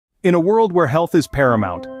In a world where health is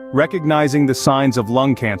paramount, recognizing the signs of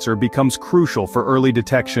lung cancer becomes crucial for early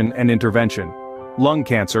detection and intervention. Lung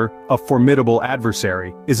cancer, a formidable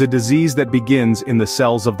adversary, is a disease that begins in the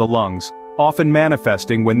cells of the lungs, often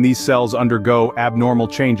manifesting when these cells undergo abnormal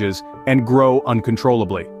changes and grow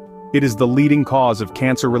uncontrollably. It is the leading cause of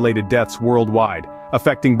cancer-related deaths worldwide,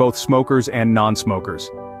 affecting both smokers and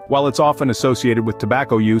non-smokers. While it's often associated with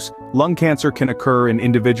tobacco use, lung cancer can occur in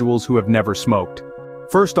individuals who have never smoked.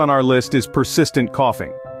 First on our list is persistent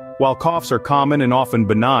coughing. While coughs are common and often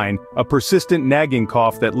benign, a persistent nagging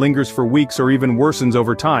cough that lingers for weeks or even worsens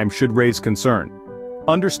over time should raise concern.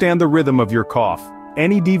 Understand the rhythm of your cough.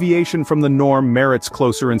 Any deviation from the norm merits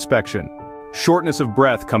closer inspection. Shortness of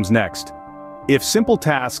breath comes next. If simple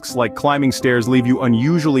tasks like climbing stairs leave you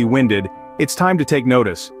unusually winded, it's time to take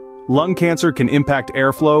notice. Lung cancer can impact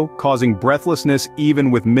airflow, causing breathlessness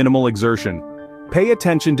even with minimal exertion. Pay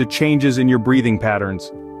attention to changes in your breathing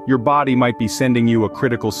patterns. Your body might be sending you a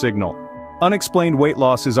critical signal. Unexplained weight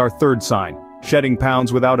loss is our third sign. Shedding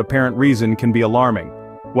pounds without apparent reason can be alarming.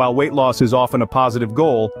 While weight loss is often a positive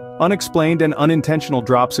goal, unexplained and unintentional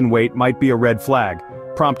drops in weight might be a red flag,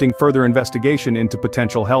 prompting further investigation into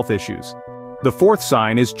potential health issues. The fourth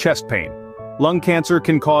sign is chest pain. Lung cancer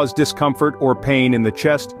can cause discomfort or pain in the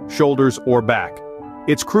chest, shoulders, or back.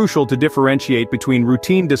 It's crucial to differentiate between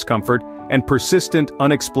routine discomfort and persistent,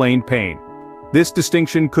 unexplained pain. This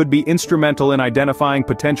distinction could be instrumental in identifying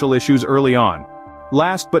potential issues early on.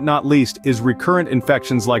 Last but not least is recurrent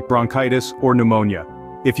infections like bronchitis or pneumonia.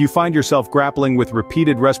 If you find yourself grappling with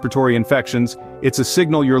repeated respiratory infections, it's a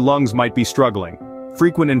signal your lungs might be struggling.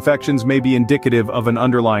 Frequent infections may be indicative of an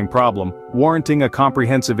underlying problem, warranting a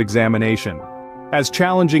comprehensive examination. As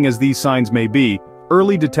challenging as these signs may be,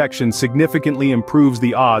 early detection significantly improves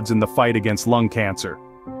the odds in the fight against lung cancer.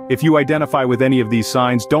 If you identify with any of these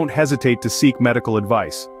signs, don't hesitate to seek medical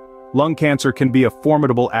advice. Lung cancer can be a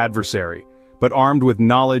formidable adversary, but armed with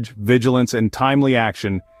knowledge, vigilance, and timely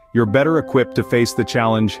action, you're better equipped to face the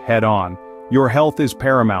challenge head-on. Your health is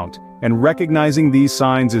paramount, and recognizing these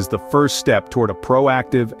signs is the first step toward a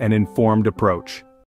proactive and informed approach.